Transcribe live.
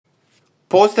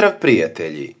Pozdrav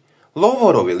prijatelji!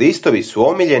 Lovorovi listovi su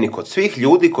omiljeni kod svih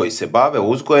ljudi koji se bave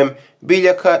uzgojem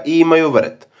biljaka i imaju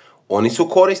vrt. Oni su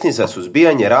korisni za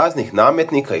suzbijanje raznih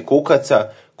nametnika i kukaca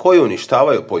koji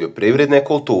uništavaju poljoprivredne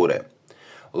kulture.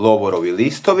 Lovorovi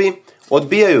listovi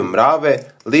odbijaju mrave,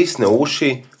 lisne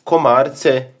uši,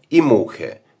 komarce i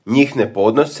muhe. Njih ne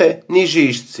podnose ni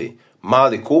žišci,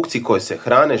 mali kukci koji se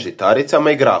hrane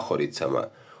žitaricama i grahoricama.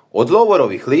 Od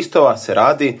lovorovih listova se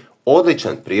radi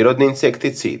odličan prirodni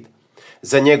insekticid.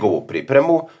 Za njegovu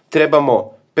pripremu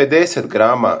trebamo 50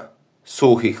 grama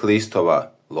suhih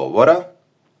listova lovora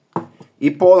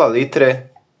i pola litre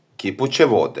kipuće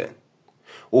vode.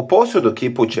 U posudu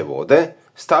kipuće vode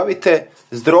stavite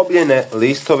zdrobljene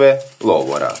listove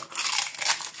lovora.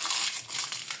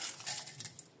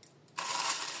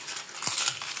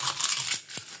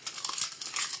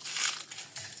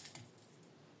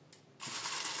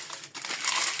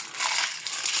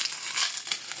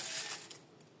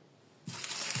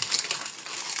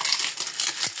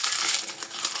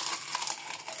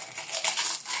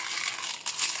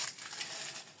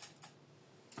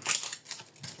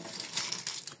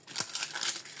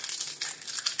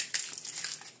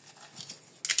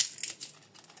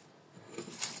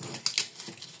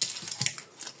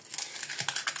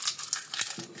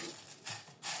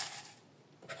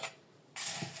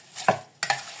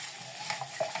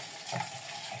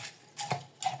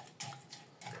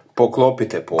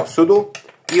 Poklopite posudu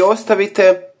i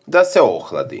ostavite da se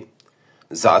ohladi.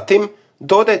 Zatim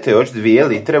dodajte još 2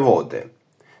 litre vode.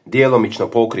 Djelomično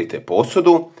pokrijte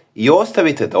posudu i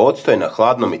ostavite da odstoji na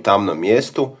hladnom i tamnom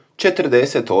mjestu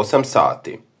 48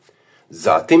 sati.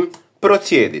 Zatim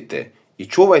procijedite i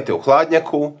čuvajte u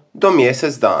hladnjaku do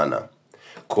mjesec dana.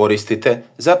 Koristite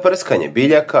za prskanje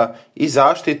biljaka i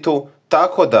zaštitu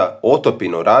tako da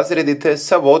otopinu razredite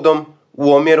sa vodom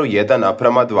u omjeru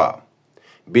 1:2.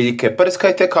 Biljke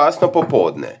prskajte kasno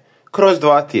popodne, kroz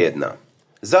 2 tjedna.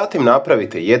 Zatim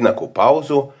napravite jednaku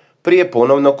pauzu prije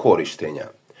ponovnog korištenja.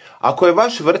 Ako je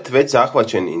vaš vrt već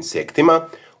zahvaćen insektima,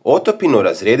 otopinu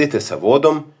razrijedite sa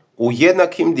vodom u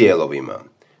jednakim dijelovima.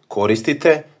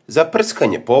 Koristite za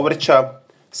prskanje povrća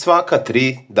svaka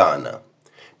 3 dana.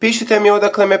 Pišite mi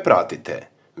odakle me pratite.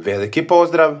 Veliki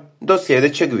pozdrav, do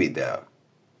sljedećeg videa.